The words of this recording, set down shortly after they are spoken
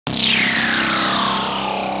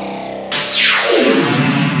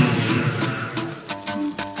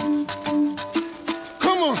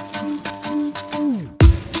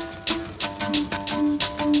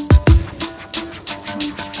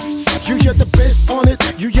bass on it,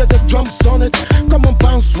 you hear the drums on it. Come on,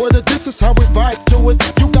 bounce with it, this is how we vibe to it.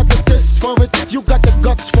 You got the taste for it, you got the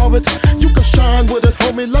guts for it. You can shine with it,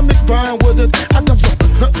 homie, let me grind with it. I got some,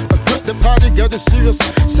 the party getting serious.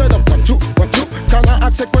 Set up 1, 2, 1, 2. Can I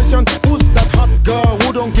ask a question? Who's that hot girl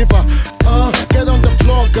who don't give a get on the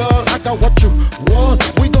floor, girl, I got what you want.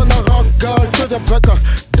 We gonna rock, girl, to the breaker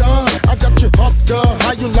dawn. I got you hot, girl,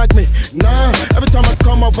 how you like me? Nah, every time I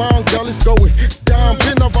come around, girl, it's going down.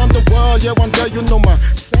 Been around the world, yeah, one day you know my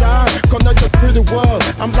style. Connect the pretty world,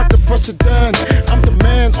 I'm like the president. I'm the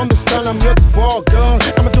man on the style, I'm your ball, girl.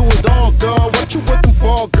 I'ma do it all, girl, what you waiting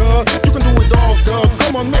for, girl? You can do it all, girl,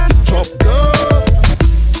 come on, make it drop, girl.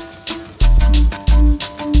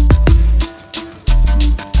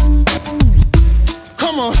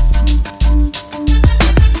 Come on.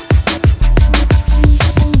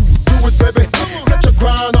 Do it, baby. Get your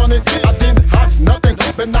grind on it. I didn't have nothing,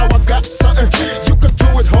 but now I